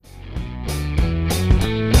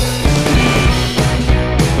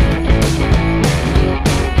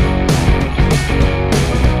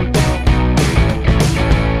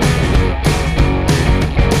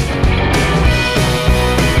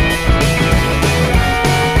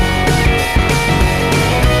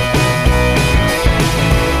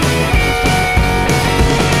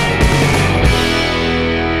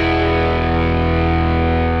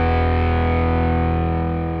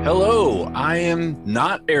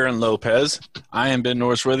Not Aaron Lopez. I am Ben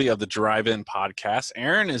Norsworthy of the Drive-In Podcast.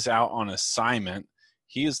 Aaron is out on assignment.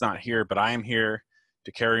 He is not here, but I am here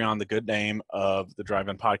to carry on the good name of the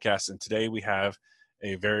Drive-In Podcast. And today we have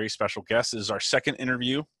a very special guest. This is our second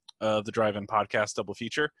interview of the Drive-In Podcast double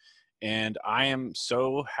feature. And I am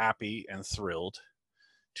so happy and thrilled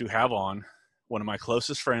to have on one of my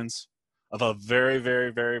closest friends of a very,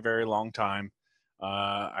 very, very, very long time.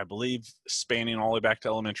 I believe spanning all the way back to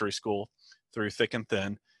elementary school through thick and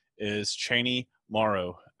thin, is Chaney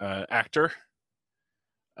Morrow, actor,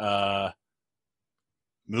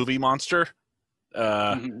 movie monster.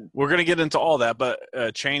 We're going to get into all that, but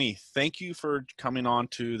Chaney, thank you for coming on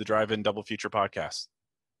to the Drive-In Double Feature Podcast.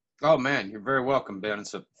 Oh, man, you're very welcome, Ben.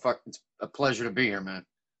 It's a pleasure to be here, man.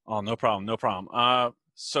 Oh, no problem, no problem.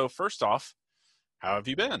 So first off, how have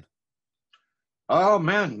you been? Oh,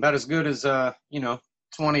 man, about as good as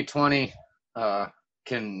 2020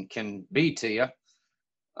 can be to you.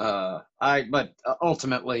 But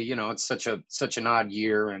ultimately, it's such an odd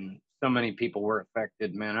year, and so many people were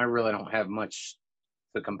affected. Man, I really don't have much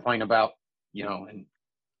to complain about, in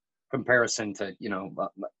comparison to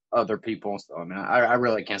other people. So I mean, I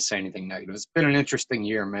really can't say anything negative. It's been an interesting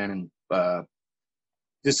year, man, and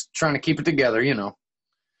just trying to keep it together.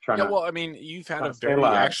 Well, I mean, you've had a very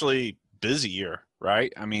actually busy year,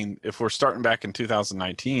 right? I mean, if we're starting back in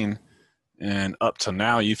 2019 and up to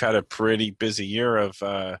now, you've had a pretty busy year of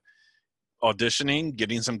auditioning,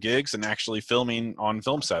 getting some gigs, and actually filming on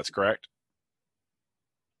film sets, correct?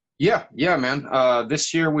 Yeah, man.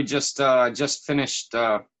 This year we just finished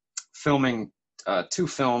filming two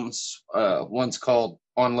films. One's called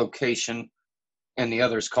On Location, and the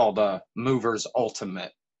other's called Movers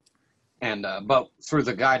Ultimate. And but through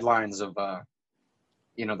the guidelines of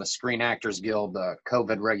the Screen Actors Guild,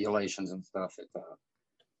 COVID regulations and stuff,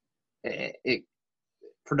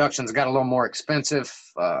 productions got a little more expensive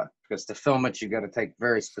because to film it you got to take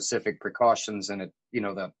very specific precautions, and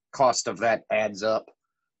the cost of that adds up.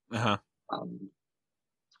 But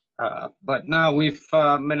no,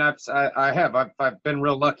 I've been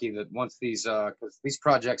real lucky that once because these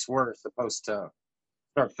projects were supposed to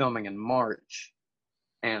start filming in March,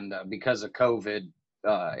 and because of COVID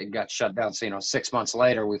it got shut down. So 6 months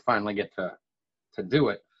later we finally get to do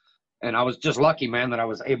it. And I was just lucky, man, that I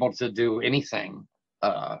was able to do anything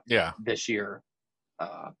this year.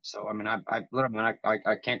 So, I mean,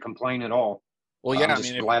 I can't complain at all. Well, yeah, I'm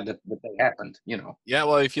just glad that they happened, Yeah,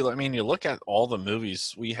 well, you look at all the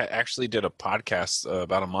movies, we actually did a podcast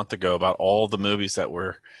about a month ago about all the movies that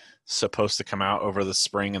were supposed to come out over the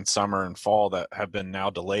spring and summer and fall that have been now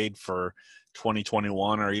delayed for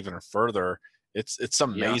 2021 or even further. It's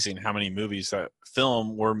amazing how many movies that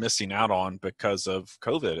film we're missing out on because of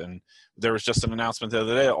COVID. And there was just an announcement the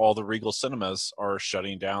other day, all the Regal cinemas are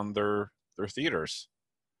shutting down their theaters.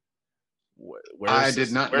 I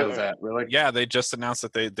did not know that, really. Yeah, they just announced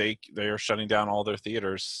that they are shutting down all their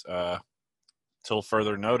theaters till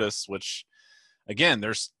further notice, which, again,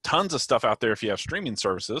 there's tons of stuff out there if you have streaming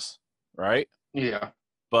services, right? Yeah.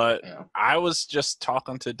 But I was just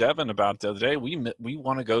talking to Devin about it the other day. We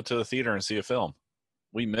want to go to the theater and see a film.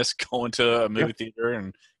 We miss going to a movie theater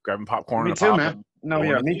and grabbing popcorn. Me too, man. No,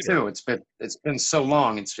 yeah, me too. It's been so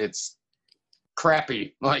long. It's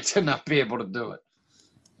crappy, to not be able to do it.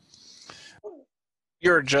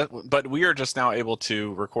 But we are just now able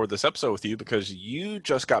to record this episode with you because you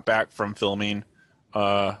just got back from filming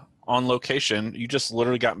on location. You just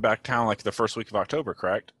literally got back town like the first week of October,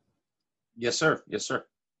 correct? Yes, sir. Yes, sir.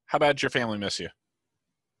 How bad did your family miss you?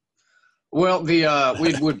 Well, we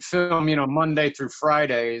would film, Monday through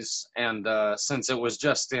Fridays, and since it was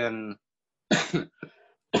just in,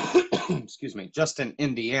 excuse me, just in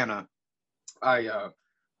Indiana, I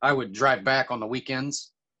would drive back on the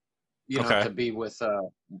weekends, to be with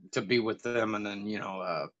them, and then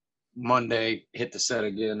Monday hit the set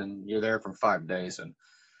again, and you're there for 5 days. And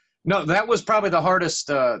no, that was probably the hardest.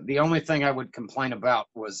 The only thing I would complain about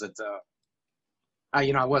was that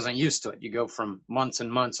I wasn't used to it. You go from months and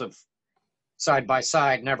months of side by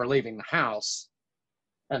side, never leaving the house,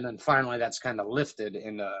 and then finally that's kind of lifted.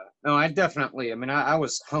 And no, I definitely. I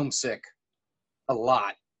was homesick a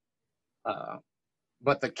lot,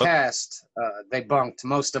 but the cast they bunked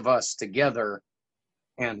most of us together,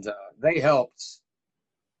 and they helped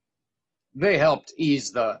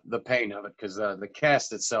ease the pain of it, because the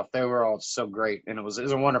cast itself, they were all so great, and it was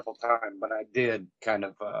a wonderful time. But I did kind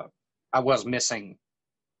of I was missing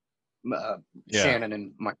Shannon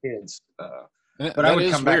and my kids. But I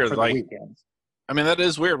would come back for the weekends. I mean, that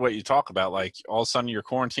is weird what you talk about. Like, all of a sudden you're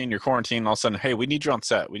quarantined, all of a sudden, hey, we need you on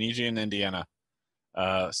set. We need you in Indiana.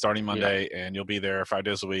 starting Monday, and you'll be there 5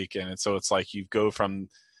 days a week. And so it's like you go from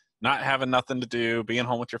not having nothing to do, being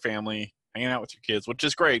home with your family, hanging out with your kids, which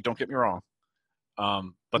is great. Don't get me wrong.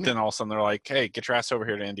 But then all of a sudden they're like, "Hey, get your ass over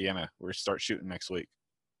here to Indiana. We're start shooting next week."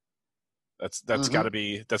 That's got to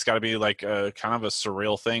be like a kind of a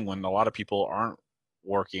surreal thing when a lot of people aren't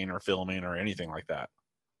working or filming or anything like that.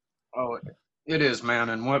 Oh, it is, man.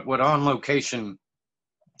 And what On Location,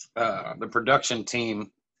 the production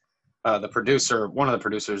team, one of the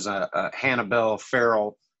producers, Hannibal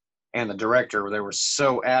Farrell, and the director, they were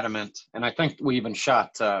so adamant. And I think we even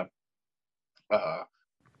shot.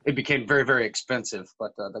 It became very, very expensive,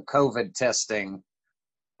 but the COVID testing,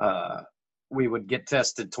 we would get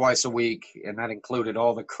tested twice a week, and that included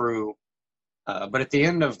all the crew. But at the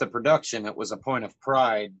end of the production, it was a point of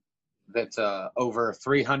pride that over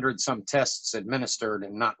 300 some tests administered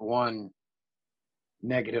and not one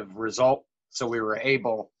negative result. So we were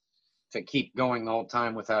able to keep going the whole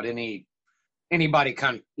time without anybody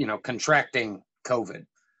contracting COVID.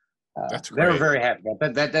 That's great. They were very happy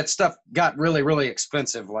about that. That stuff got really, really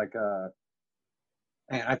expensive. And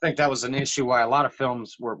I think that was an issue why a lot of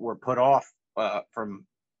films were put off from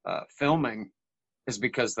filming, is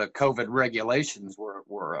because the COVID regulations were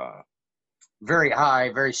very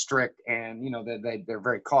high, very strict, and they're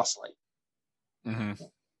very costly. Mm-hmm.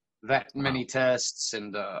 That many tests,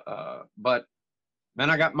 and but then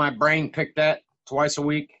I got my brain picked at twice a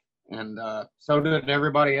week, and so did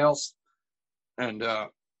everybody else, and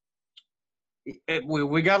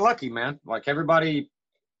we got lucky, man. Like, everybody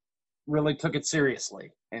really took it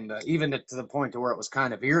seriously, and even to the point to where it was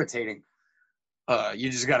kind of irritating. You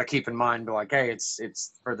just got to keep in mind, like, hey,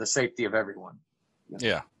 it's for the safety of everyone.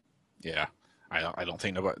 Yeah. I don't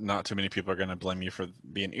think not too many people are going to blame you for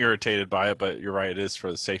being irritated by it, but you're right, it is for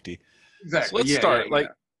the safety. Exactly. So let's start.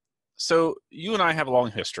 So you and I have a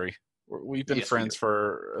long history. We've been friends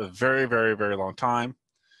for a very, very, very long time.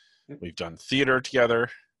 We've done theater together.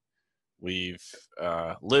 We've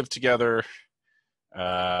lived together.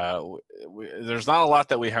 There's not a lot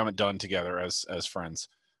that we haven't done together as friends.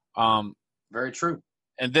 Very true.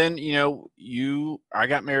 And then, I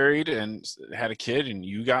got married and had a kid, and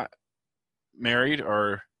you got married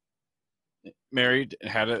and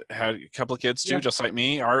had a couple of kids too, just like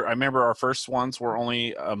me. I remember our first ones were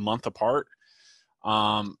only a month apart.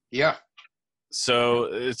 So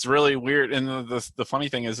it's really weird. And the funny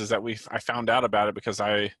thing is that I found out about it because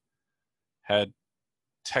I had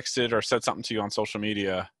texted or said something to you on social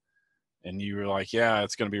media, and you were like, "Yeah,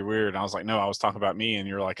 it's going to be weird." And I was like, "No, I was talking about me." And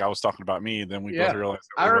you're like, "I was talking about me." And then we both realized.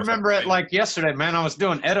 I remember it like yesterday, man. I was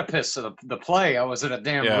doing Oedipus of the play. I was at a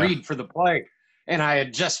damn read for the play, and I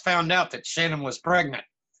had just found out that Shannon was pregnant.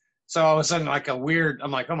 So I was in like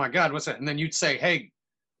I'm like, "Oh my God, what's that?" And then you'd say, "Hey,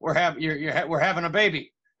 we're having a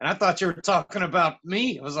baby." And I thought you were talking about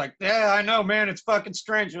me. I was like, "Yeah, I know, man. It's fucking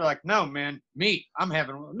strange." You're like, "No, man, me. I'm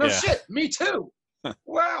having shit. Me too."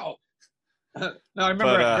 Wow. No, I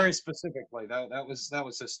remember it very specifically. That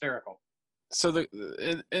was hysterical. So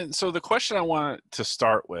the question I want to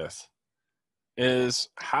start with is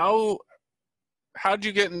how'd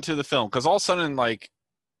you get into the film? Because all of a sudden, like,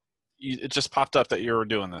 it just popped up that you were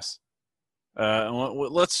doing this.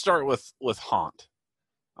 Let's start with Haunt,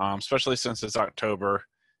 especially since it's October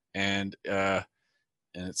and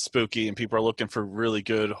it's spooky, and people are looking for really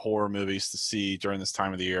good horror movies to see during this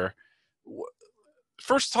time of the year.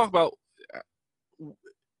 First, talk about.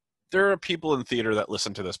 There are people in theater that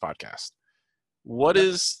listen to this podcast. What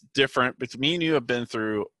is different? Because me and you have been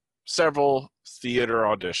through several theater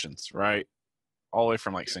auditions, right? All the way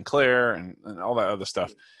from like Sinclair and all that other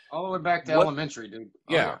stuff. All the way back to elementary, dude.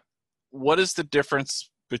 Yeah. What is the difference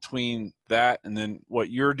between that and then what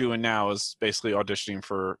you're doing now is basically auditioning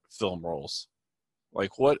for film roles?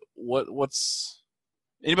 Like what's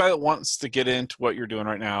anybody that wants to get into what you're doing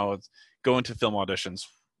right now, go into film auditions,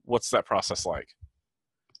 what's that process like?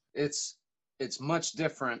 It's much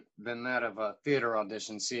different than that of a theater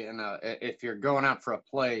audition. See, and if you're going out for a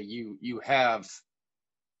play, you have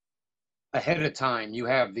ahead of time, you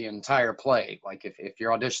have the entire play. Like if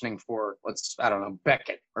you're auditioning for,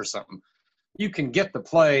 Beckett or something, you can get the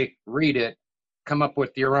play, read it, come up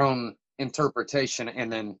with your own interpretation,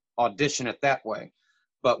 and then audition it that way.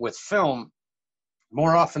 But with film,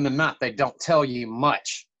 more often than not, they don't tell you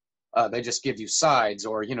much. They just give you sides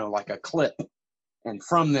or, like a clip. And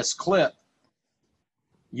from this clip,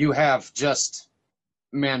 you have just,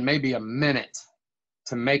 maybe a minute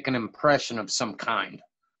to make an impression of some kind.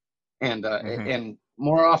 And and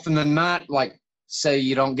more often than not, like, say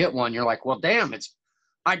you don't get one, you're like, well, damn,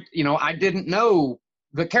 I didn't know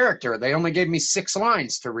the character. They only gave me 6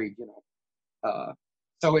 lines to read,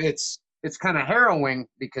 So it's it's kind of harrowing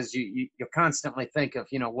because you constantly think of,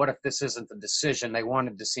 what if this isn't the decision they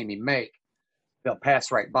wanted to see me make? They'll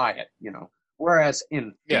pass right by it, Whereas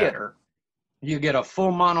in Yeah. theater, you get a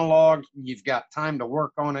full monologue. You've got time to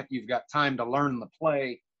work on it. You've got time to learn the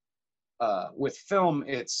play. With film,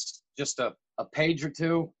 it's just a page or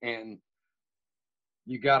two, and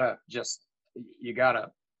you gotta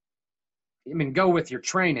go with your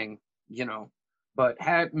training, but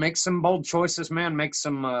make some bold choices, man. Make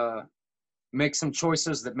some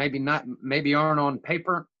choices that maybe aren't on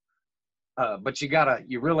paper, but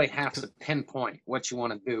you really have to pinpoint what you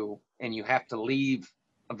want to do, and you have to leave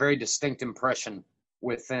a very distinct impression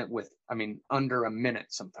under a minute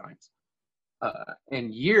sometimes.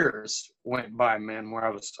 And years went by, man, where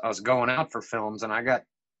I was going out for films, and I got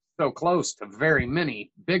so close to very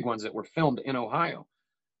many big ones that were filmed in Ohio,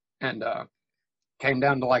 and came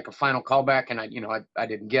down to like a final callback, and I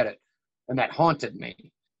didn't get it, and that haunted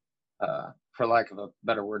me, for lack of a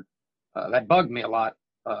better word. That bugged me a lot,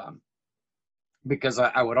 because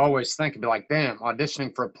I would always think, and be like, damn,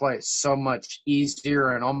 auditioning for a play is so much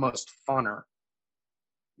easier and almost funner,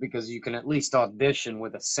 because you can at least audition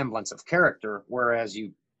with a semblance of character, whereas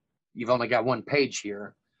you've only got one page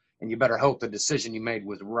here, and you better hope the decision you made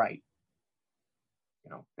was right,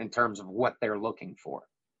 in terms of what they're looking for.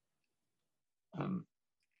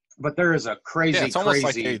 But there is a crazy, it's almost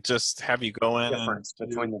like they just have you go in difference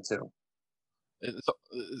between the two.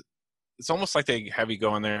 It's almost like they have you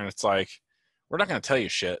go in there, and it's like, we're not going to tell you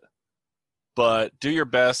shit, but do your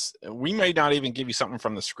best. We may not even give you something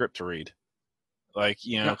from the script to read. Like,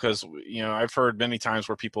 because, I've heard many times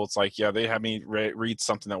where people, it's like, yeah, they had me read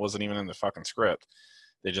something that wasn't even in the fucking script.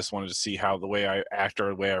 They just wanted to see how the way I act or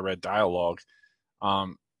the way I read dialogue.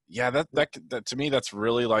 That to me, that's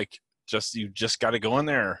really like, you just got to go in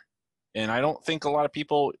there. And I don't think a lot of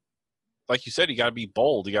people, like you said, you got to be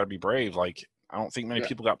bold. You got to be brave. Like, I don't think many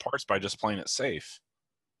people got parts by just playing it safe.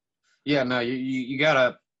 Yeah, no, you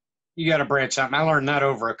gotta branch out. And I learned that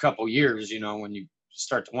over a couple years, when you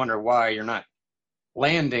start to wonder why you're not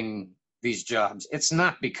landing these jobs. It's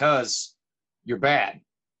not because you're bad.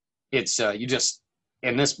 It's you just,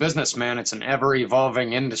 in this business, man, it's an ever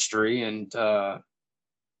evolving industry, and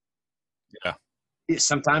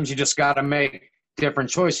sometimes you just gotta make different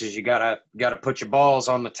choices. You gotta put your balls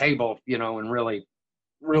on the table, and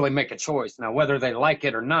really make a choice. Now, whether they like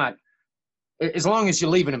it or not, as long as you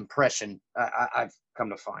leave an impression, I've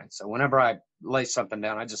come to find. So whenever I lay something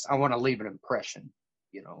down, I want to leave an impression,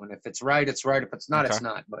 and if it's right, it's right. If it's not, it's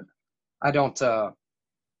not. But I don't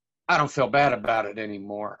feel bad about it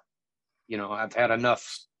anymore. I've had enough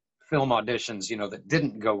film auditions, that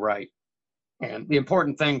didn't go right. And the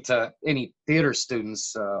important thing to any theater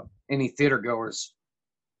students, any theater goers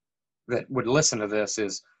that would listen to this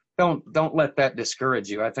is, don't let that discourage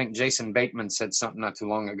you. I think Jason Bateman said something not too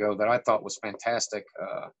long ago that I thought was fantastic,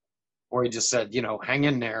 where he just said, hang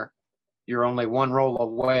in there. You're only one roll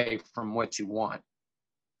away from what you want,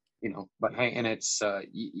 but hey, and it's,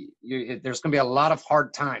 there's going to be a lot of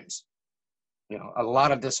hard times, a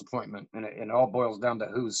lot of disappointment, and it all boils down to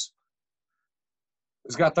who's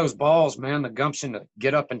got those balls, man, the gumption to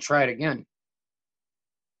get up and try it again,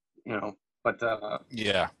 But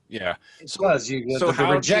yeah. the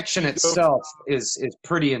rejection itself is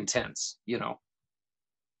pretty intense,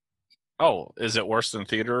 Oh, is it worse than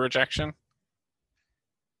theater rejection?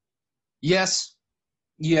 Yes,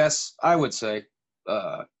 I would say,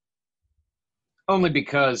 only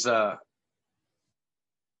because I'm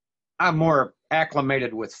more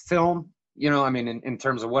acclimated with film. In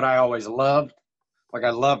terms of what I always loved. Like, I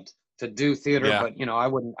loved to do theater, but I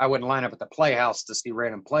wouldn't line up at the Playhouse to see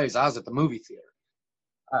random plays. I was at the movie theater.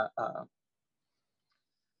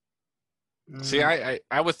 See, I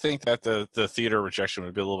would think that the theater rejection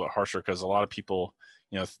would be a little bit harsher, because a lot of people,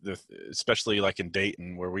 especially like in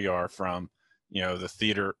Dayton, where we are from,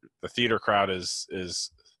 the theater crowd is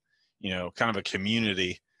kind of a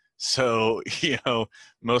community. So,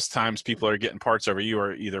 most times people are getting parts over you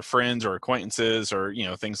are either friends or acquaintances, or,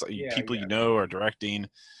 things like people are directing.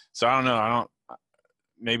 So I don't know.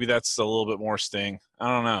 Maybe that's a little bit more sting. I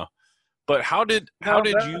don't know. But how did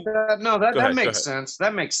you? That makes sense.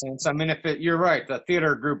 That makes sense. You're right. The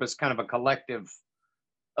theater group is kind of a collective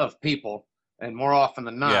of people, and more often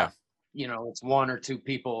than not, it's one or two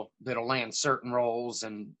people that'll land certain roles,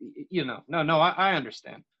 and I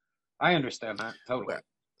understand. I understand that totally.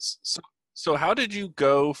 So how did you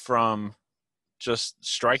go from just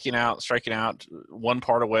striking out one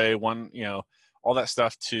part away, all that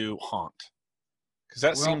stuff, to Haunt? Because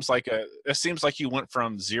that seems like you went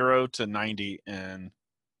from 0 to 90 in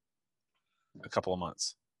a couple of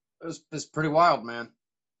months. It was pretty wild, man.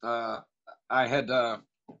 I had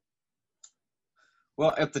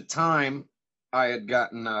well, at the time I had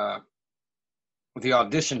gotten the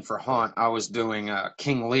audition for Haunt. I was doing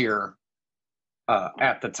King Lear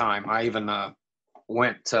at the time. I even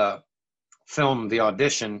went to film the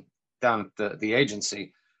audition down at the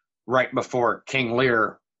agency right before King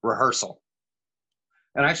Lear rehearsal.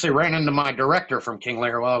 And I actually ran into my director from King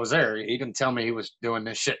Lear while I was there. He didn't tell me he was doing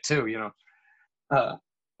this shit too, you know.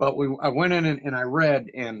 But I went in and I read,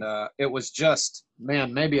 and it was just,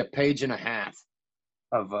 man, maybe a page and a half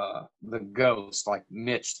of the ghost, like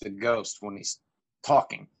Mitch the ghost when he's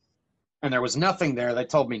talking. And there was nothing there. They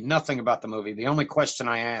told me nothing about the movie. The only question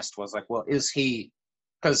I asked was like, well, is he,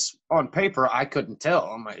 because on paper I couldn't tell.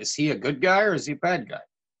 I'm like, is he a good guy or is he a bad guy?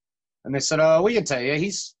 And they said, oh, we can tell you,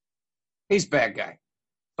 he's bad guy.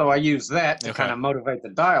 So I used that to kind of motivate the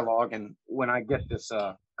dialogue. And when I get this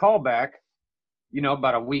call back, you know,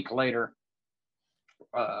 about a week later,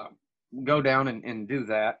 go down and do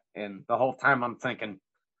that. And the whole time I'm thinking,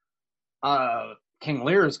 King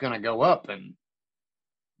Lear is going to go up in,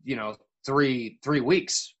 you know, three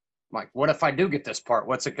weeks. Like, what if I do get this part?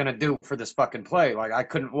 What's it going to do for this fucking play? Like, I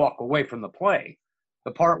couldn't walk away from the play.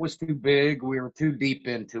 The part was too big. We were too deep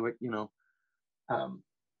into it, you know.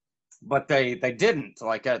 But they didn't.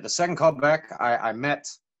 Like, the second call back, I met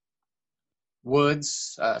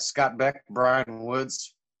Woods, Scott Beck, Brian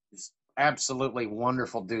Woods. Absolutely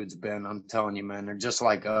wonderful dudes, Ben. I'm telling you, man. They're just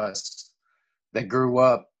like us. They grew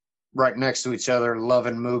up right next to each other,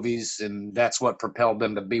 loving movies, and that's what propelled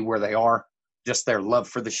them to be where they are. Just their love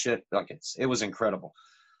for the shit. Like, it was incredible.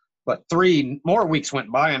 But 3 more weeks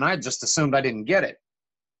went by, and I just assumed I didn't get it.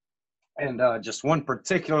 And just one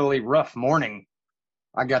particularly rough morning,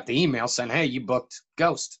 I got the email saying, hey, you booked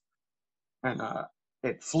Ghost. And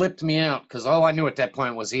it flipped me out because all I knew at that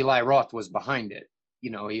point was Eli Roth was behind it.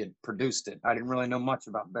 You know, he had produced it. I didn't really know much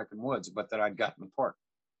about Beck and Woods, but that I'd gotten the part.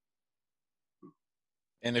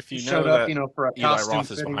 And if you showed know up, that you know, for a Eli costume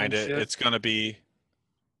Roth is fitting behind and it, shit. it's going to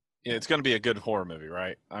be a good horror movie,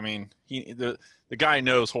 right? I mean, the guy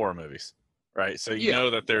knows horror movies, right? So you know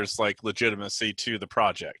that there's like legitimacy to the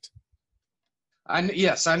project.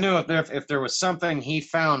 Yes, I knew if there was something he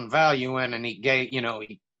found value in and he gave, you know,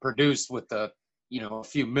 he produced with the, you know, a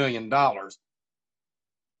few $1 million,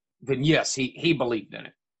 then yes, he believed in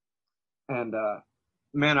it. And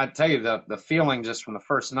man, I tell you, the feeling just from the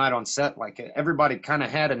first night on set, like everybody kind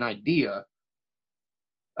of had an idea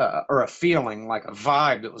or a feeling, like a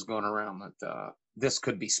vibe that was going around that this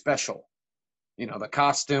could be special. You know, the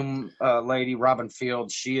costume lady, Robin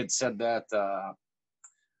Field, she had said that.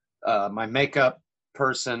 My makeup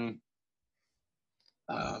person,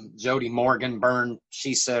 Jody Morgan Byrne,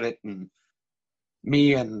 she said it, and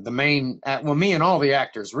me and me and all the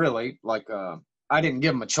actors really, like, I didn't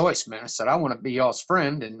give them a choice, man. I said, I want to be y'all's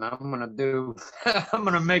friend, and I'm going to do, I'm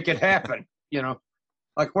going to make it happen, you know,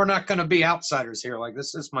 like, we're not going to be outsiders here. Like,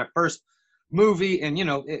 this is my first movie, and, you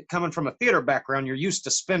know, coming from a theater background, you're used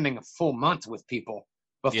to spending a full month with people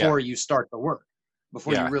before you start the work,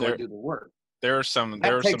 before you really do the work. There are some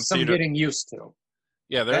theater getting used to.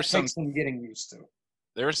 Yeah, that takes some getting used to.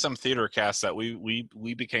 There are some theater casts that we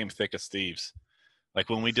became thick as thieves. Like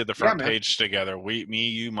when we did the front page together, me,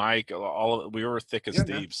 you, Mike, we were thick as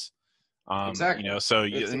thieves. Exactly. You know, so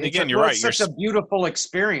and again, you're right. It's such a beautiful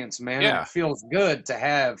experience, man. Yeah. And it feels good to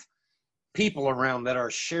have people around that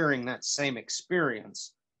are sharing that same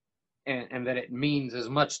experience, and that it means as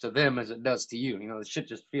much to them as it does to you. You know, the shit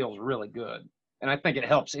just feels really good, and I think it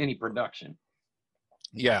helps any production.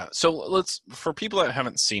 Yeah. So for people that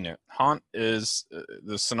haven't seen it, Haunt is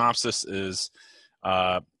the synopsis is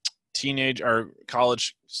teenage or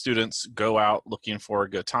college students go out looking for a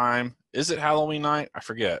good time. Is it Halloween night? I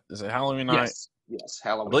forget. Is it Halloween night? Yes,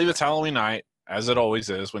 Halloween. I believe it's Halloween night, as it always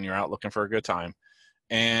is when you're out looking for a good time.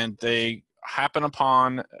 And they happen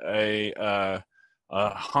upon a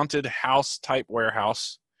haunted house type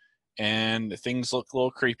warehouse, and things look a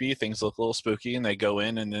little creepy, things look a little spooky, and they go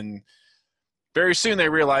in, and then very soon they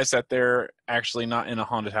realize that they're actually not in a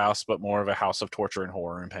haunted house, but more of a house of torture and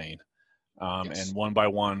horror and pain. And one by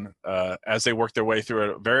one, as they work their way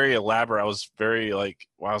through a very elaborate, I was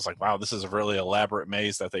like, wow, this is a really elaborate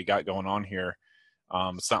maze that they got going on here.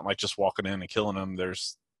 It's not like just walking in and killing them.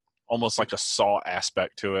 There's almost like a Saw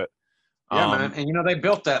aspect to it. Yeah, man. And you know, they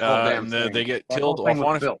built that whole damn thing. They get that killed. Whole thing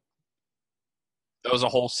was built. That was a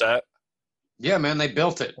whole set. Yeah, man, they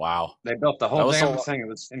built it. Wow. They built the whole damn thing. It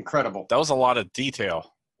was incredible. That was a lot of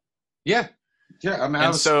detail. Yeah. Yeah, I mean, I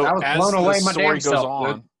was blown away my damn self,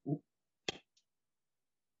 on.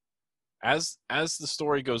 As the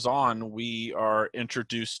story goes on, we are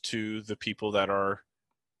introduced to the people that are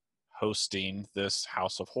hosting this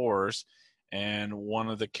House of Horrors, And one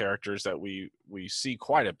of the characters that we see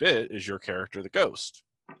quite a bit is your character, the Ghost.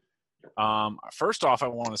 First off, I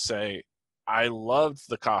want to say I loved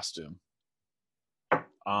the costume.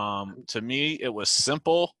 To me, it was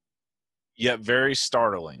simple, yet very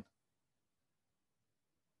startling.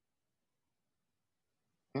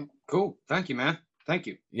 Cool. Thank you, man. Thank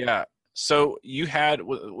you. Yeah. So you had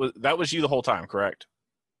that was you the whole time, correct?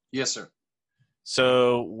 Yes, sir.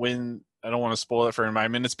 So when I don't want to spoil it for anybody. I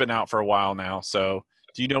mean, it's been out for a while now. So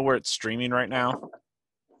do you know where it's streaming right now?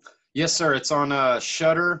 Yes, sir. It's on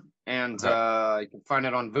Shudder, and Okay. you can find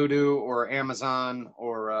it on Vudu or Amazon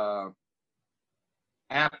or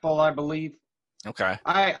Apple, I believe. Okay.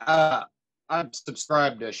 I'm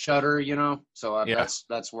subscribed to Shudder, you know, so Yeah.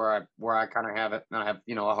 that's where I kind of have it. I have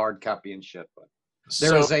a hard copy and shit. But there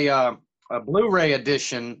So is a Blu-ray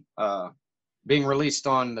edition being released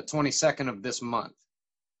on the 22nd of this month.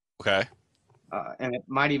 okay. And it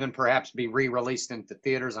might even perhaps be re-released into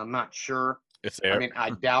theaters. I'm not sure. If I they mean,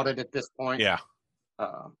 I doubt it at this point. yeah, I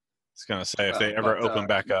Uh, was gonna say if they ever but open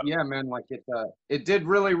back up. yeah, man, like it did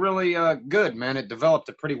really, really good, man. It developed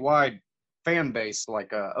a pretty wide fan base,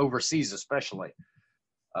 like overseas especially.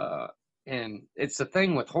 And it's the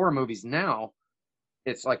thing with horror movies now.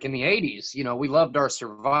 It's like in the 80s, you know, we loved our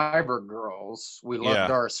survivor girls. We loved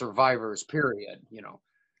Yeah. our survivors, period. You know,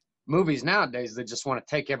 movies nowadays, they just want to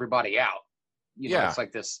take everybody out. You know, Yeah. it's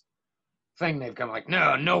like this thing they've come like,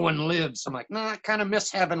 no one lives. I'm like, no, I kind of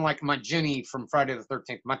miss having like my Jenny from Friday the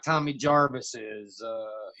 13th, my Tommy Jarvis's,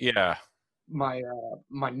 Yeah. my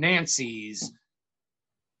Nancy's,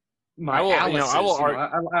 I my will. I will. Alice's. You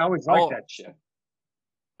know, I always like that shit.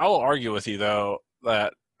 I will argue with you though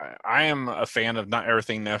that I am a fan of not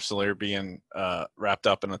everything necessarily being wrapped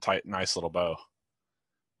up in a tight, nice little bow.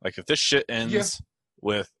 Like if this shit ends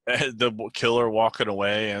with the killer walking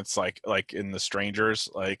away and it's like in The Strangers,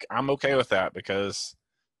 like I'm okay with that because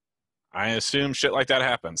I assume shit like that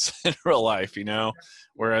happens in real life, you know.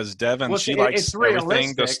 Whereas Devin, she likes it's everything, the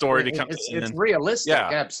realistic. story to come in. It's realistic, Yeah.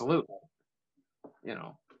 absolutely. You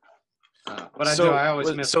know, but So, I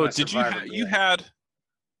always miss my did survivor.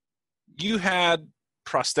 you had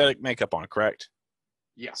prosthetic makeup on, correct?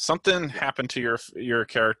 Yeah. Something happened to your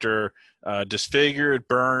character, disfigured,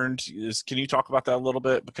 burned. Can you talk about that a little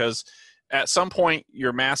bit? Because at some point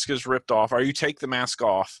your mask is ripped off, or you take the mask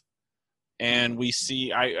off, and we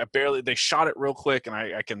see they shot it real quick, and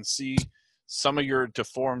I can see some of your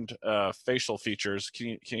deformed facial features.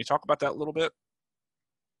 Can you talk about that a little bit?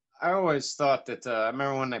 I always thought that I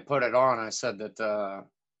remember when they put it on, I said that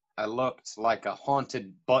I looked like a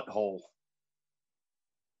haunted butthole.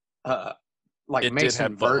 Like It did Mason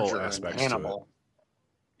have butthole Verger in aspects to it. Hannibal.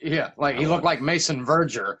 Yeah, like he looked like Mason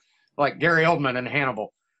Verger, like Gary Oldman in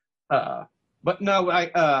Hannibal. But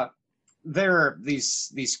no, they're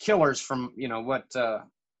these killers from, you know, what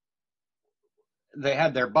they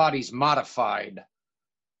had their bodies modified,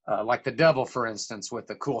 like the devil, for instance, with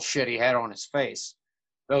the cool shit he had on his face.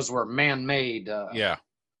 Those were man-made,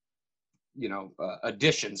 you know,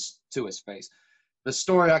 additions to his face. The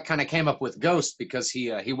story I kind of came up with Ghost because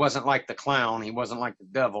he wasn't like the clown, he wasn't like the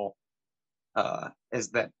devil.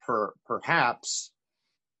 Is that perhaps,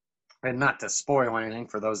 and not to spoil anything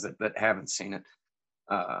for those that haven't seen it,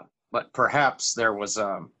 but perhaps there was,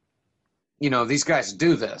 you know, these guys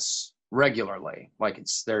do this regularly, like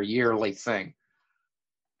it's their yearly thing.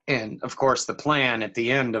 And of course, the plan at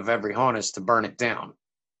the end of every haunt is to burn it down.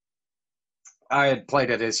 I had played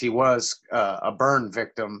it as he was a burn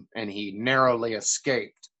victim, and he narrowly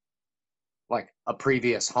escaped, like a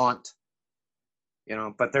previous haunt. You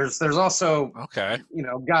know, but there's also, you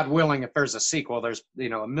know, God willing, if there's a sequel, there's, you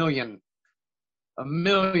know, a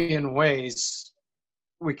million ways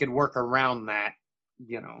we could work around that.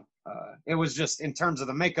 You know, it was just in terms of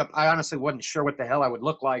the makeup, I honestly wasn't sure what the hell I would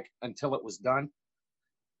look like until it was done,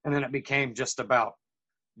 and then it became just about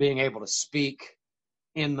being able to speak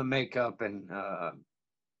in the makeup and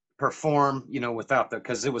perform, you know, without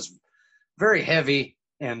because it was very heavy,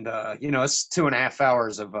 and you know, it's 2.5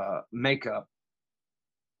 hours of makeup.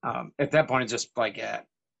 At that point, it's just like,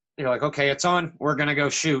 you're like, okay, it's on, we're gonna go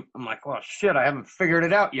shoot. I'm like, well, shit, I haven't figured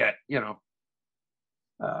it out yet, you know.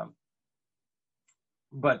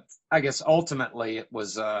 But I guess ultimately it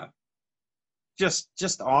was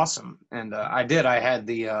just awesome, and I had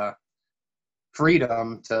the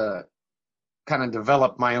freedom to kind of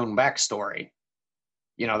develop my own backstory.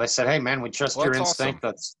 You know, they said, hey man, we trust your instinct.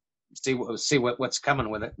 Awesome. Let's see what's coming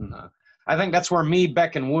with it. And I think that's where me,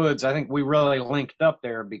 Beck, and Woods, I think we really linked up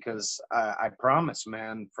there, because I promise,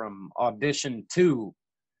 man, from audition 2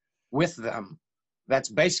 with them, that's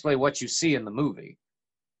basically what you see in the movie.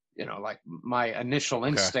 You know, like my initial Okay.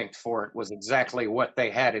 instinct for it was exactly what they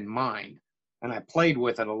had in mind. And I played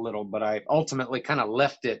with it a little, but I ultimately kind of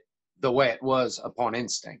left it the way it was upon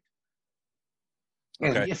instinct.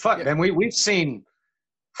 And Okay. yeah, fuck, Yeah. man, we've seen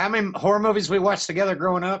how many horror movies we watched together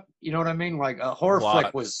growing up. You know what I mean? Like a A horror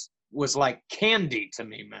flick lot. was like candy to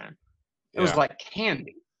me, man. It was Yeah. like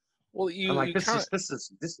candy. Well, I'm like, you this kind is of this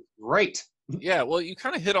is this is great. yeah. Well, you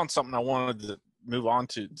kind of hit on something I wanted to move on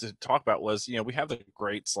to talk about was, we have the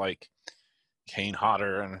greats like Kane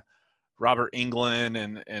Hodder and Robert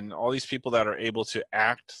Englund and all these people that are able to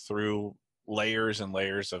act through layers and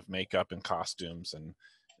layers of makeup and costumes and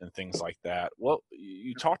things like that. Well,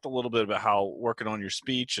 you talked a little bit about how working on your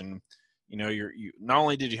speech and you not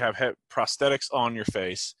only did you have prosthetics on your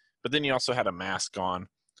face, but then you also had a mask on.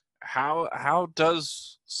 How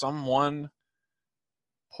does someone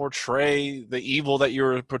portray the evil that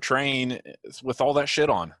you're portraying with all that shit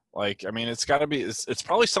on? Like, I mean, it's got to be it's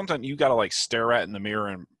probably something you got to like stare at in the mirror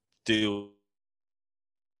and do.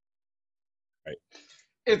 Right.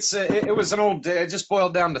 It was an old. It just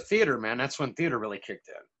boiled down to theater, man. That's when theater really kicked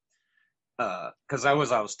in. Because I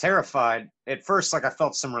was terrified at first. Like I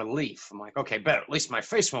felt some relief. I'm like, okay, better. At least my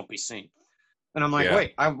face won't be seen. And I'm like, Yeah.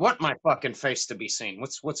 wait, I want my fucking face to be seen.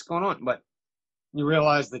 What's going on? But you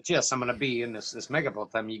realize that yes, I'm going to be in this megapole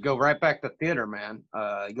time. You go right back to theater, man.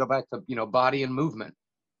 You go back to body and movement.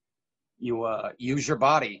 You use your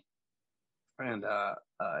body, and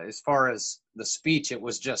as far as the speech, it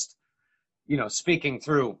was just speaking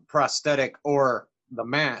through prosthetic or the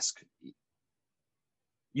mask.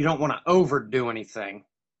 You don't want to overdo anything,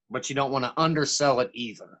 but you don't want to undersell it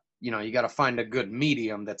either. You got to find a good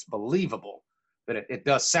medium that's believable. But it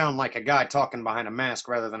does sound like a guy talking behind a mask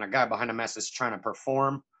rather than a guy behind a mask that's trying to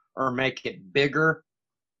perform or make it bigger,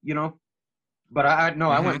 But I no,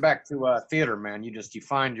 I Mm-hmm. went back to theater, man. You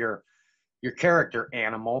find your character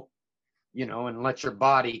animal, and let your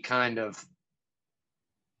body kind of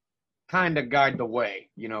guide the way,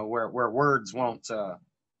 where words won't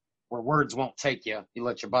take you. You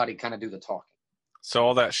let your body kind of do the talking. So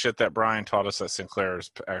all that shit that Brian taught us at Sinclair has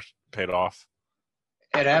paid off.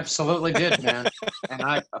 It absolutely did, man. And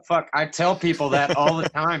I tell people that all the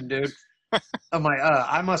time, dude. I'm like,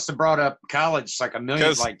 I must have brought up college like a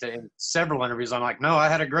million, like in several interviews. I'm like, no, I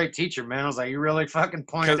had a great teacher, man. I was like, you really fucking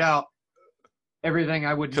pointed out everything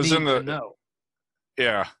I would need to know.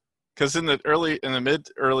 Yeah, because in the mid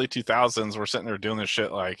early 2000s, we're sitting there doing this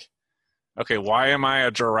shit like, okay, why am I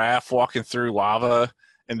a giraffe walking through lava?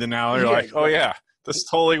 And then now they're like, exactly. Oh yeah, this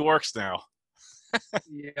totally works now.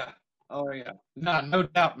 Yeah. Oh yeah. No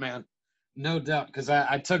doubt, man. No doubt, because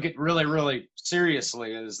I took it really, really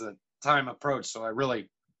seriously as the time approached. So I really,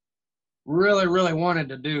 really, really wanted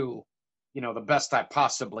to do, the best I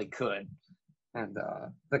possibly could. And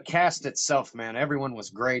the cast itself, man, everyone was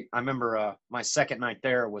great. I remember my second night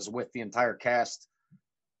there was with the entire cast.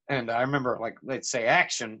 And I remember, like, they'd say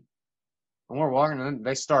action. And we're walking and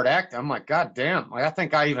they start acting. I'm like, God damn. Like, I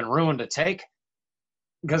think I even ruined a take.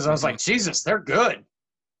 Because I was like, Jesus, they're good.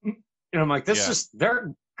 And I'm like,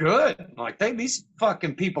 they're good. Like, these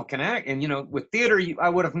fucking people can act. And, with theater, I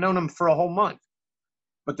would have known them for a whole month.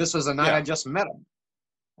 But this was a night I just met them.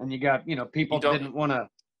 And you got, people didn't want to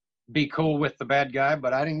be cool with the bad guy,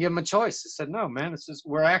 but I didn't give them a choice. I said, no, man,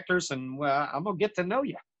 we're actors, and I'm going to get to know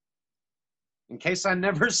you. In case I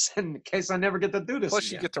never get to do this Plus,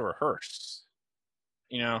 again. you get to rehearse.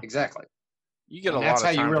 Exactly. You get a lot of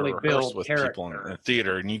time to rehearse with people in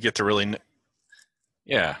theater, and you get to really,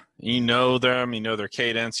 you know them, you know their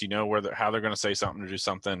cadence, you know how they're going to say something or do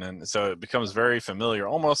something, and so it becomes very familiar,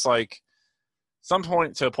 almost like some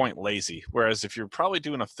point to a point lazy. Whereas if you're probably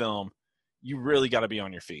doing a film, you really got to be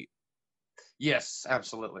on your feet. Yes,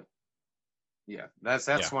 absolutely. Yeah,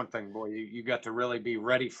 that's one thing, boy. You got to really be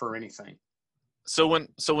ready for anything. So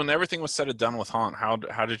when everything was said and done with Haunt,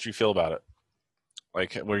 how did you feel about it?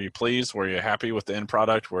 Like, were you pleased? Were you happy with the end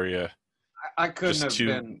product? Were you? I couldn't have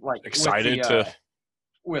been like excited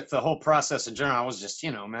with the whole process in general. I was just,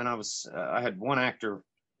 man, I had one actor.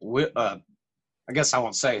 I guess I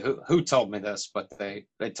won't say who told me this, but they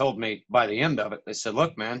told me by the end of it. They said,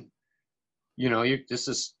 "Look, man, this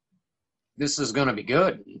is going to be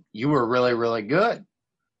good. You were really, really good."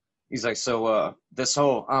 He's like, so this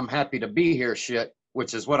whole "I'm happy to be here" shit,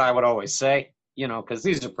 which is what I would always say, because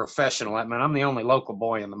these are professional. I mean, I'm the only local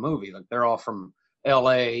boy in the movie. Like, they're all from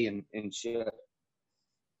L.A. and shit.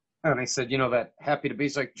 And he said, that happy to be.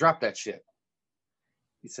 He's like, drop that shit.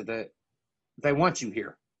 He said that they want you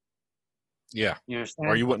here. Yeah. You understand?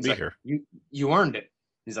 Or you wouldn't be here. You earned it.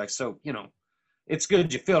 He's like, so, it's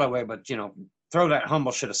good you feel that way, but, throw that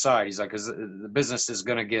humble shit aside. He's like, because the business is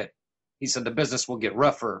going to get He said the business will get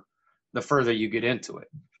rougher the further you get into it.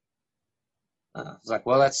 I was like,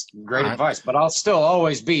 well, that's great advice, but I'll still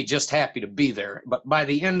always be just happy to be there. But by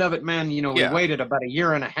the end of it, man, we waited about 1.5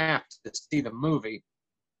 years to see the movie.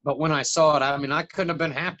 But when I saw it, I mean, I couldn't have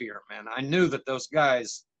been happier, man. I knew that those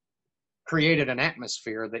guys created an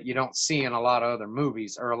atmosphere that you don't see in a lot of other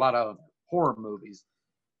movies or a lot of horror movies.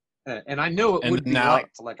 And I knew it would be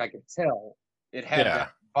liked. Like, I could tell it had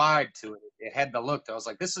that vibe to it. It had the look. I was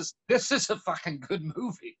like, this is a fucking good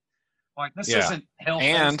movie. Like, this isn't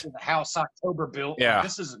Hellfest to the House October built. Yeah. Like,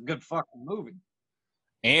 this is a good fucking movie.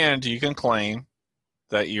 And you can claim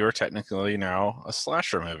that you're technically now a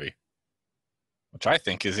slasher movie, which I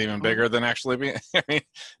think is even bigger than actually being. I mean,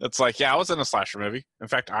 it's like, I was in a slasher movie. In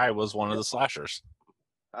fact, I was one of the slashers.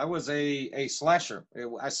 I was a slasher.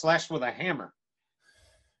 I slashed with a hammer.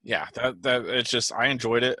 Yeah, that it's just, I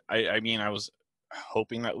enjoyed it. I mean, I was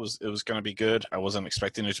hoping that it was going to be good. I wasn't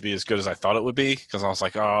expecting it to be as good as I thought it would be, because I was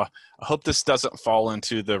like, oh, I hope this doesn't fall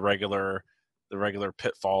into the regular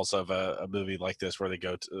pitfalls of a movie like this, where they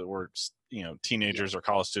go to, where teenagers or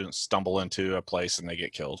college students stumble into a place and they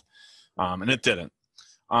get killed. And it didn't.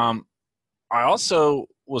 I also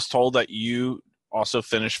was told that you also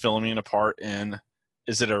finished filming a part in,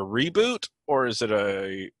 is it a reboot or is it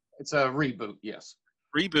It's a reboot, yes.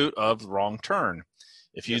 Reboot of Wrong Turn.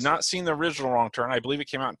 If you've not seen the original Wrong Turn, I believe it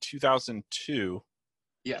came out in 2002.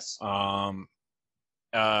 Yes.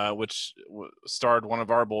 Which starred one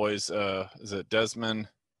of our boys. Is it Desmond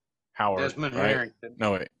Howard? Desmond right? Harrington.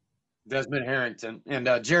 No, wait. Desmond Harrington. And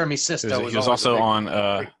Jeremy Sisto he was also on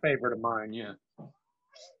big favorite of mine, yeah.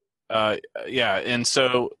 Yeah, and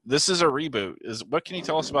so this is a reboot. What can you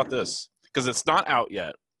tell us about this? Because it's not out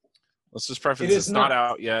yet. Let's just preface it's not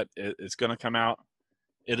out yet. It's going to come out.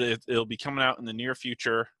 It'll be coming out in the near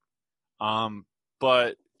future.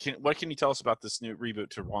 But what can you tell us about this new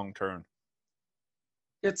reboot to Wrong Turn?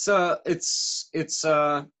 It takes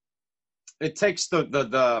the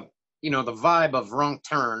vibe of Wrong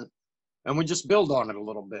Turn, and we just build on it a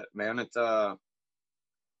little bit, man.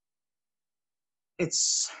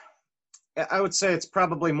 I would say it's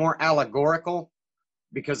probably more allegorical,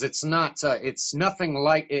 because it's nothing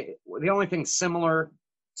like it. The only thing similar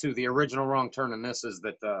to the original Wrong Turn in this is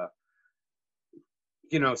that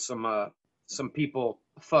some people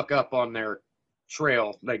fuck up on their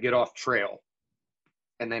trail. They get off trail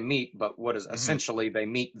and they meet, but what is essentially they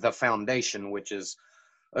meet the Foundation, which is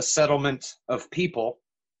a settlement of people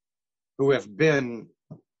who have been,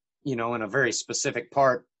 in a very specific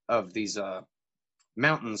part of these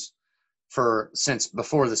mountains since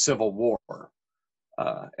before the Civil War.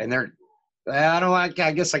 And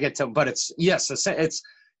I guess I get to, but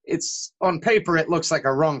it's on paper, it looks like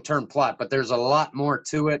a Wrong Turn plot, but there's a lot more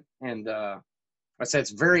to it. And I say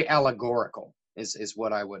it's very allegorical is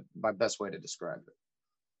what my best way to describe it.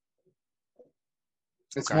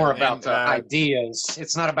 It's more about ideas.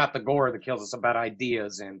 It's not about the gore or the kills. It's about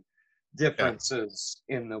ideas and differences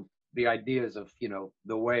in the ideas of,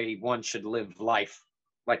 the way one should live life,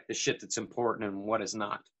 like the shit that's important and what is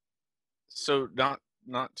not. So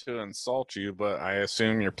not to insult you, but I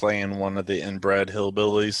assume you're playing one of the inbred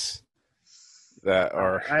hillbillies that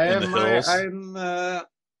are in the hills. I'm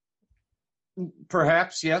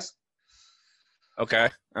perhaps, yes. Okay.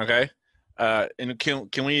 And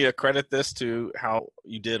can we credit this to how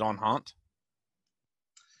you did on Haunt?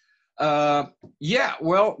 Yeah.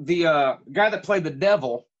 Well, the guy that played the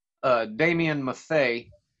devil, Damien Maffei,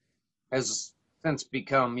 has since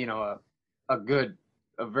become, a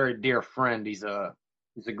very dear friend. He's a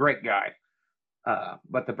great guy.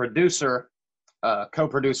 But the producer,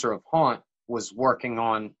 co-producer of Haunt, was working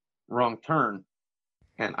on Wrong Turn,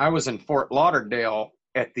 and I was in Fort Lauderdale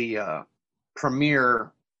at the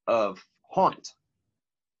premiere of Haunt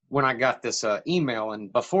when I got this email.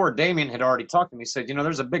 And before, Damien had already talked to me. He said,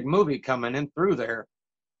 there's a big movie coming in through there.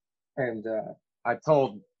 And I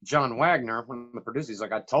told John Wagner, one of the producers, he's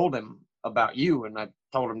like, I told him about you, and I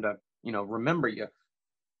told him to, remember you.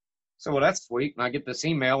 So, well, that's sweet. And I get this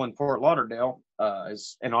email in Fort Lauderdale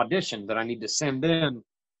as an audition that I need to send in,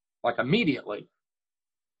 like, immediately.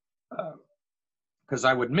 Because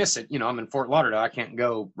I would miss it. I'm in Fort Lauderdale. I can't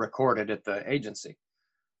go record it at the agency.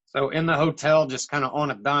 So in the hotel, just kind of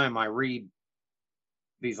on a dime, I read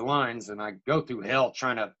these lines, and I go through hell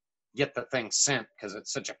trying to get the thing sent, because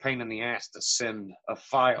it's such a pain in the ass to send a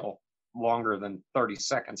file longer than 30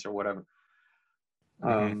 seconds or whatever.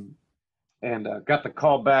 And got the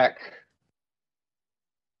call back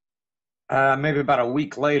maybe about a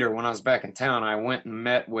week later. When I was back in town, I went and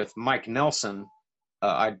met with Mike Nelson.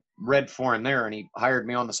 I read for him there, and he hired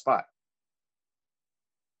me on the spot.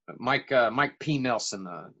 Mike P. Nelson,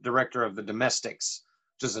 the director of The Domestics,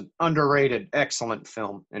 which is an underrated, excellent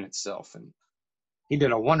film in itself, and he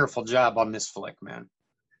did a wonderful job on this flick, man.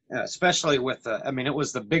 Especially with, I mean, it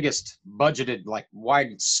was the biggest budgeted, like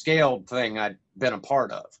wide-scaled thing I'd been a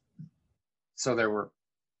part of. So there were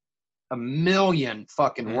a million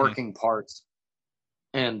fucking working parts,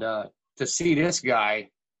 and to see this guy,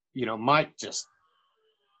 you know, Mike just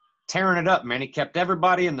tearing it up, man. He kept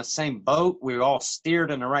everybody in the same boat. We all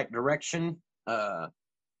steered in the right direction.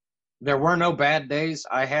 There were no bad days.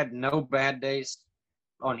 I had no bad days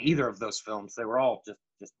on either of those films. They were all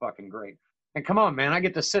just fucking great. And come on, man, I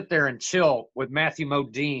get to sit there and chill with Matthew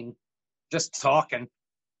Modine, just talking,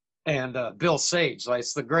 and Bill Sage. Like,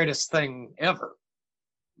 it's the greatest thing ever.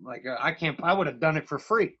 Like, I would have done it for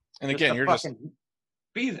free. And again, you're just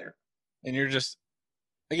be there. And you're just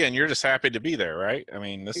happy to be there, right? I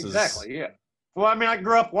mean, this exactly, yeah. Well, I mean, I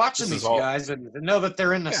grew up watching these guys, and to know that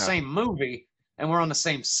they're in the same movie and we're on the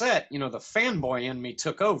same set, you know, the fanboy in me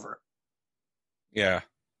took over. Yeah.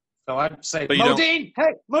 So I'd say, Modine,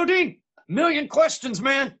 hey, Modine, million questions,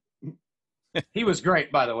 man. He was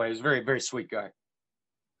great, by the way. He was a very, very sweet guy.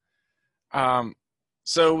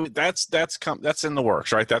 So that's in the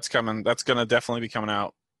works, right? That's coming. That's going to definitely be coming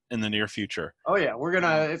out in the near future. Oh yeah,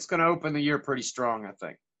 it's gonna open the year pretty strong, I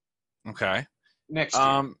think. Okay. Next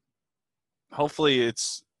year. Hopefully,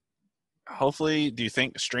 do you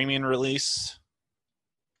think streaming release?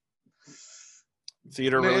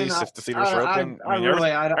 Theater release if the theaters are open?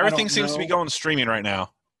 Everything seems to be going streaming right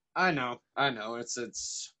now. I know.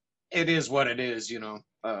 It is what it is, you know.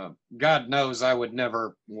 God knows I would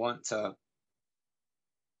never want to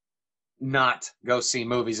not go see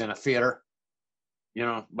movies in a theater, you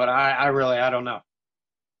know, but I don't know.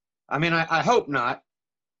 I mean, I hope not,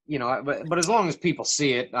 you know, but as long as people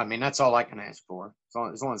see it, I mean, that's all I can ask for.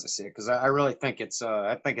 As long as I see it, because I really think it's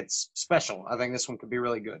special. I think this one could be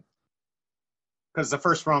really good. Because The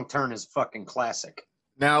First Wrong Turn is fucking classic.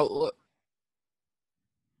 Now,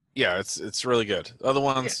 yeah, it's really good. The other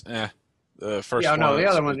ones, The first one. The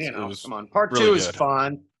other one, you know, come on. Part really 2 is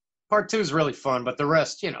fun. Part 2 is really fun, but the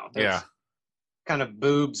rest, you know, kind of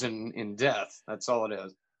boobs and death. That's all it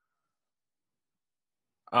is.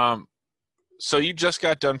 So you just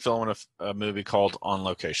got done filming a movie called On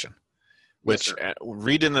Location, which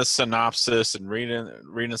reading the synopsis and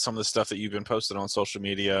reading some of the stuff that you've been posting on social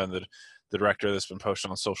media and the director that's been posting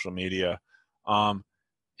on social media,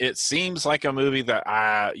 it seems like a movie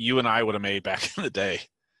that you and I would have made back in the day.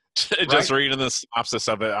 Just reading the synopsis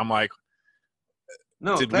of it, I'm like,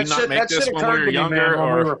 no, did we not make this when we were younger?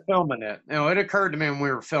 When we were filming it. You know, it occurred to me when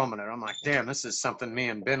we were filming it. I'm like, damn, this is something me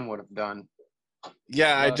and Ben would have done.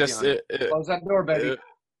 Yeah, close that door, baby.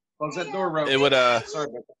 Close that door, Rose. It would Sorry,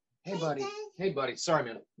 baby. Hey, buddy. Sorry,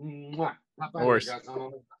 man. Mwah. Of course.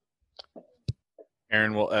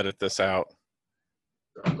 Aaron will edit this out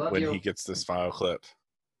when he gets this file clip.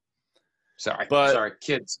 Sorry,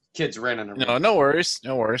 kids running around. No worries.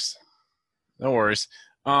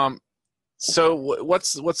 So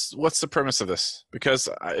what's the premise of this? Because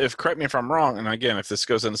correct me if I'm wrong, and again, if this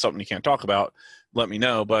goes into something you can't talk about, let me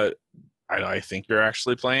know. But I think you're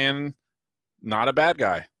actually playing not a bad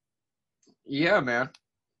guy. Yeah, man.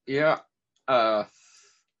 Yeah. Well,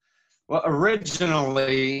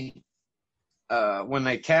 originally, when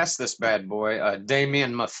they cast this bad boy,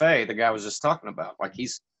 Damien Maffei, the guy I was just talking about, like you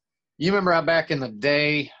remember how back in the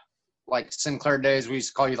day, like Sinclair days, we used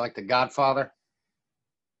to call you like the Godfather?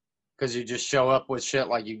 Because you just show up with shit,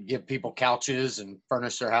 like you give people couches and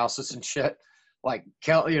furnish their houses and shit. Like,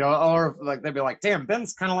 you know, or like they'd be like, damn,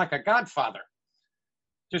 Ben's kind of like a Godfather.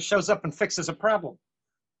 Just shows up and fixes a problem.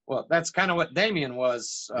 Well, that's kind of what Damien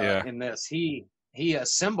was in this. He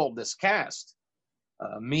assembled this cast.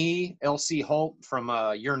 Me, L.C. Holt from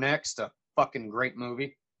You're Next, a fucking great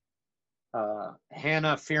movie.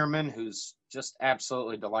 Hannah Fearman, who's just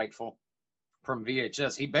absolutely delightful, from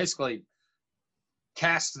VHS. He basically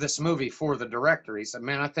cast this movie for the director. He said,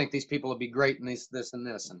 man, I think these people would be great in this and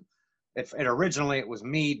this. And originally it was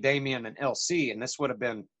me, Damien, and LC, and this would have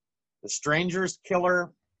been the Strangers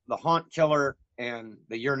killer, the Haunt killer, and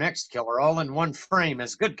the Your Next killer all in one frame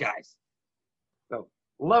as good guys. So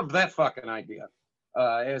loved that fucking idea.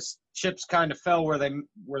 As chips kind of fell where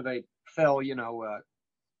they fell, you know,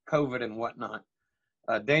 COVID and whatnot,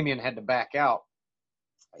 Damien had to back out,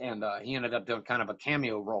 and he ended up doing kind of a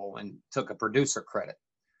cameo role and took a producer credit.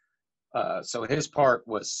 So his part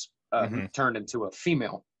was turned into a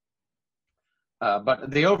female. But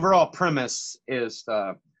the overall premise is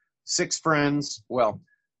 6 friends, well,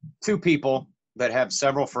 2 people that have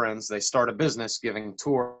several friends. They start a business giving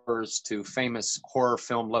tours to famous horror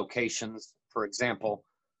film locations. For example,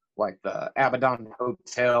 like the Abaddon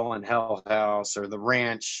Hotel and Hell House, or the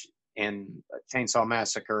Ranch in Chainsaw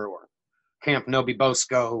Massacre, or Camp Nobi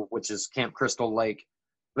Bosco, which is Camp Crystal Lake,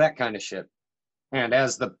 that kind of shit. And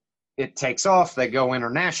as it takes off, they go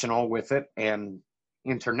international with it, and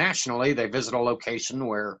internationally they visit a location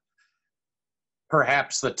where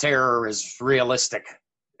perhaps the terror is realistic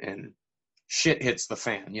and shit hits the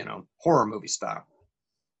fan, horror movie style.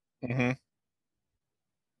 Mm-hmm.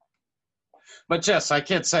 But yes, I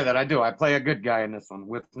can't say that I do. I play a good guy in this one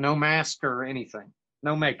with no mask or anything,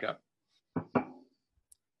 no makeup.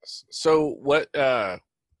 So what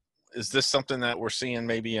is this something that we're seeing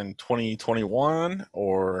maybe in 2021,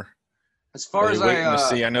 or as far as to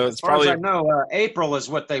see? I know as it's far probably as I know, April is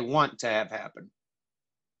what they want to have happen.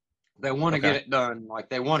 They want to get it done, like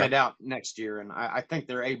they want it out next year, and I think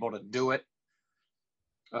they're able to do it.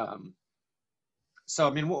 So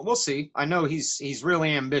I mean, we'll see. I know he's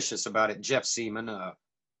really ambitious about it. Jeff Seaman,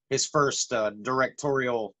 his first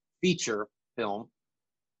directorial feature film.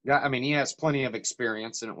 I mean, he has plenty of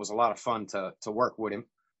experience, and it was a lot of fun to work with him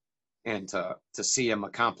and to see him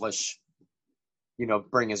accomplish,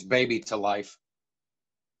 bring his baby to life.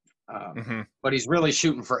 But he's really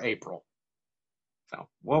shooting for April. So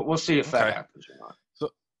we'll see if that happens or not.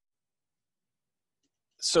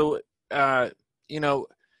 So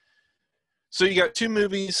so you got 2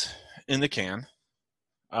 movies in the can.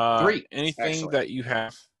 3. Anything actually. that you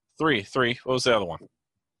have? 3. What was the other one?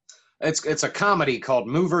 It's a comedy called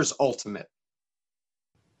Movers Ultimate.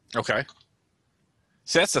 Okay.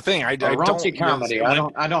 See, that's the thing. I raunchy don't comedy. I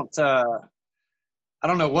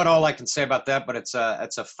don't know what all I can say about that, but it's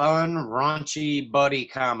a fun, raunchy buddy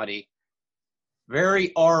comedy.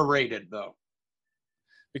 Very R-rated though.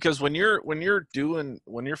 Because when you're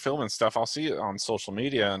filming stuff, I'll see it on social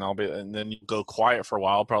media, and then you go quiet for a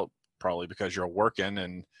while, probably because you're working,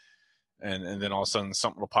 and then all of a sudden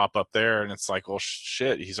something will pop up there, and it's like, well,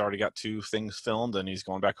 shit, he's already got 2 things filmed, and he's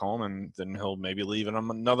going back home, and then he'll maybe leave in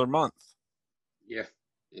another month. Yeah.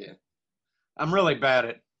 I'm really bad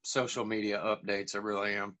at social media updates. I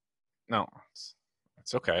really am. No,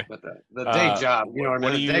 it's okay. But the day job, the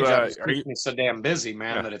day job just keeps me so damn busy,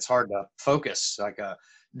 man, that it's hard to focus. Like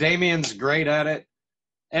Damien's great at it.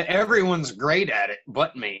 Everyone's great at it,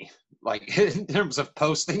 but me. Like in terms of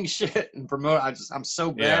posting shit and promote, I'm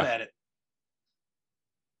so bad at it.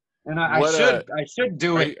 And I should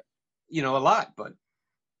do it, a lot, but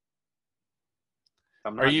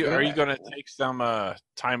I'm not. Are you going to take some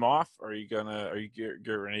time off, or are you get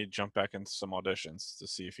ready to jump back into some auditions to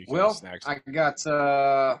see if you can snag some? I got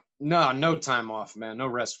no time off, man. No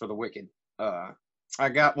rest for the wicked. I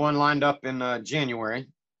got one lined up in January.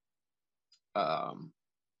 I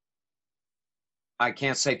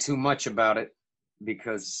can't say too much about it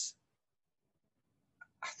because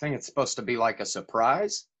I think it's supposed to be like a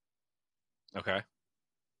surprise. Okay.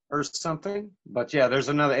 Or something. But yeah, there's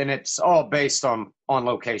another, and it's all based on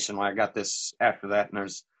location. Like I got this after that, and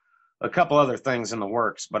there's a couple other things in the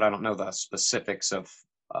works, but I don't know the specifics of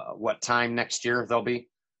what time next year they'll be.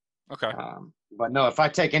 Okay. But no, if I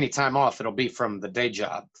take any time off, it'll be from the day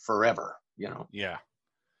job forever, Yeah.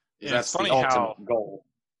 That's the ultimate goal.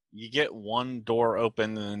 You get one door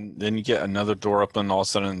open, and then you get another door open, all of a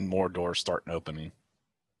sudden more doors start opening.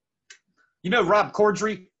 Rob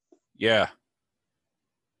Corddry? Yeah.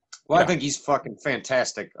 Well, yeah. I think he's fucking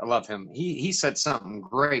fantastic. I love him. He said something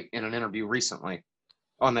great in an interview recently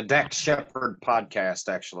on the Dax Shepard podcast,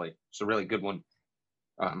 actually. It's a really good one.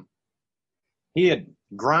 He had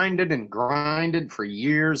grinded and grinded for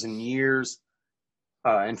years and years,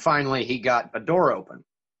 and finally he got a door open.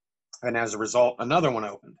 And as a result, another one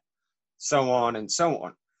opened, so on and so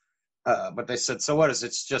on. But they said, so what is it?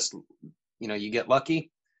 It's just, you get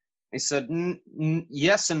lucky? He said,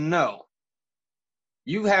 yes and no.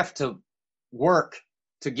 You have to work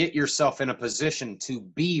to get yourself in a position to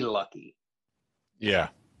be lucky. Yeah.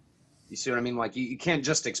 You see what I mean? Like you can't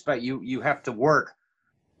just expect, you have to work.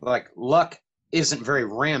 Like luck isn't very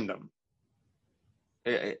random.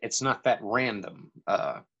 It's not that random.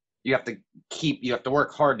 You have to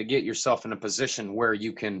work hard to get yourself in a position where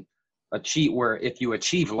you can achieve, where if you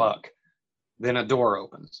achieve luck, then a door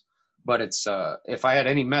opens. But it's, if I had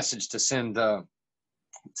any message to send to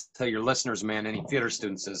your listeners, man, any theater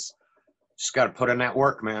students, is just got to put in that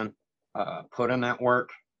work, man. Put in that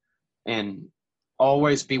work and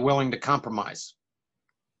always be willing to compromise.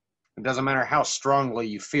 It doesn't matter how strongly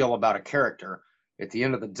you feel about a character. At the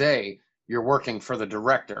end of the day, you're working for the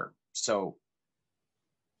director. So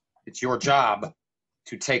it's your job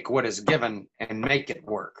to take what is given and make it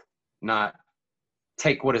work, not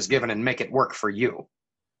take what is given and make it work for you.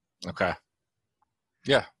 Okay.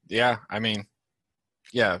 Yeah. I mean,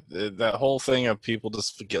 Yeah, that whole thing of people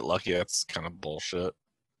just get lucky, that's kind of bullshit.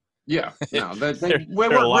 Yeah, no, we There are a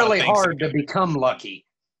work lot of really things that hard to become lucky.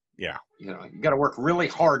 Yeah. You know, you got to work really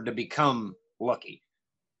hard to become lucky.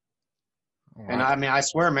 All And right. I mean, I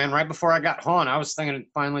swear, man, right before I got home, I was thinking of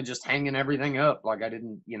finally just hanging everything up. Like I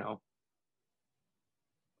didn't,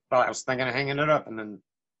 thought I was thinking of hanging it up, and then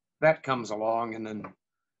that comes along, and then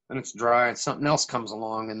it's dry, and something else comes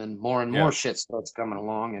along, and then more and Yeah. more shit starts coming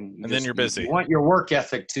along, and And then you're busy. you want your work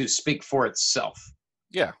ethic to speak for itself.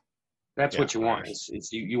 Yeah. That's Yeah. what you want. Is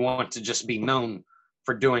you want to just be known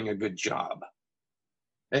for doing a good job.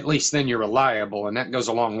 At least then you're reliable, and that goes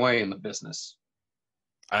a long way in the business.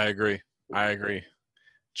 I agree.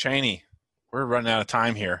 Chaney, we're running out of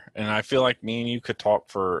time here, and I feel like me and you could talk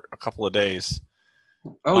for a couple of days.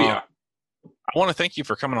 Oh yeah. I want to thank you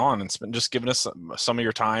for coming on and just giving us some of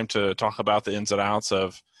your time to talk about the ins and outs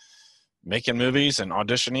of making movies and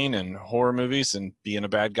auditioning and horror movies and being a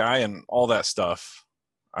bad guy and all that stuff.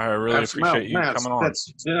 I really appreciate you coming on.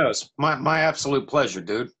 It's my absolute pleasure,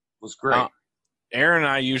 dude. It was great. Aaron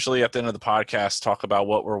and I usually at the end of the podcast talk about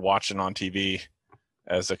what we're watching on TV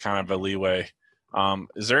as a kind of a leeway.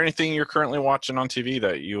 Is there anything you're currently watching on TV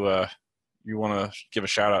that you want to give a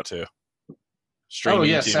shout out to? Streaming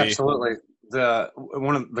yes, TV. Absolutely.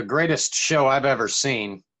 One of the greatest show I've ever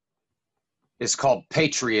seen is called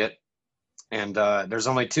Patriot, and there's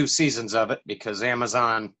only 2 seasons of it because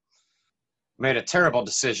Amazon made a terrible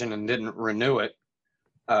decision and didn't renew it.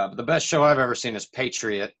 But the best show I've ever seen is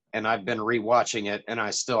Patriot, and I've been rewatching it, and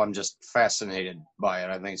I'm just fascinated by it.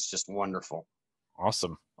 I think it's just wonderful.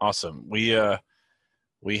 Awesome. We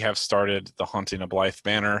have started The Haunting of Blythe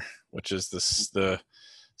Manor, which is the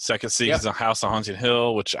second season of House on Haunted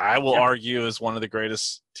Hill, which I will argue is one of the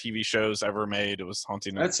greatest TV shows ever made. It was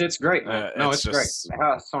Haunting. It's great, man. It's great.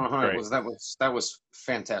 House on Haunted that was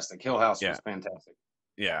fantastic. Hill House was fantastic.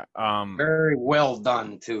 Yeah. Very well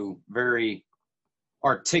done too. Very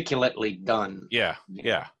articulately done. Yeah.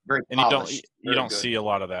 Very and polished. You don't see a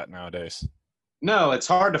lot of that nowadays. No, it's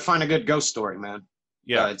hard to find a good ghost story, man.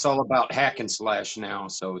 Yeah. It's all about hack and slash now.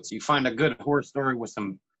 So you find a good horror story with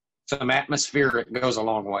some atmosphere, it goes a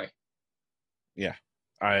long way. Yeah,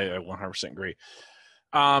 I 100% agree.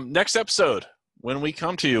 Next episode, when we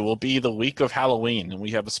come to you, will be the week of Halloween, and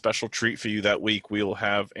we have a special treat for you that week. We will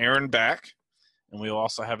have Aaron back, and we will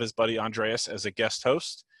also have his buddy Andreas as a guest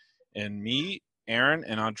host. And me, Aaron,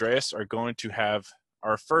 and Andreas are going to have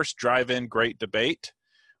our first drive-in great debate,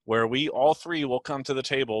 where we all three will come to the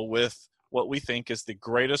table with what we think is the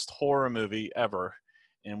greatest horror movie ever,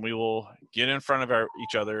 and we will get in front of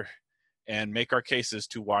each other and make our cases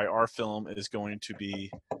to why our film is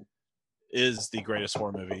the greatest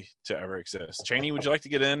horror movie to ever exist. Chaney, would you like to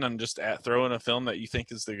get in and just throw in a film that you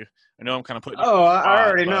think is I know I'm kind of putting. Oh, I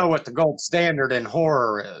already know what the gold standard in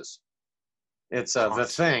horror is. It's The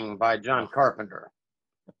Thing by John Carpenter.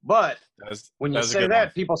 But when you say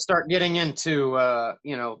that, people start getting into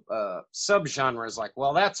subgenres like,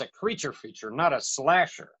 well, that's a creature feature, not a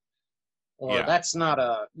slasher. Or that's not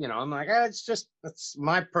I'm like, it's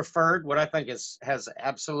my preferred, what I think has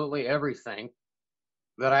absolutely everything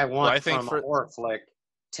that I want from a horror flick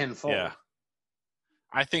tenfold. Yeah.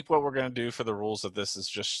 I think what we're going to do for the rules of this is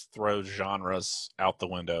just throw genres out the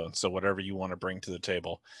window. And so whatever you want to bring to the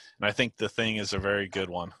table. And I think The Thing is a very good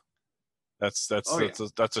one. That's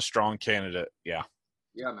a strong candidate. Yeah.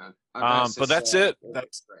 Yeah, man. But that's it.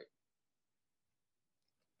 That's great.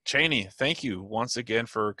 Chaney, thank you once again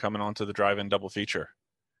for coming on to the Drive-In Double Feature.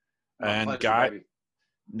 Pleasure, Guy,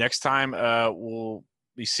 next time we'll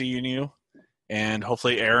be seeing you, and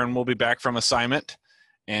hopefully Aaron will be back from assignment.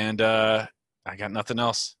 And I got nothing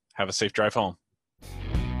else. Have a safe drive home.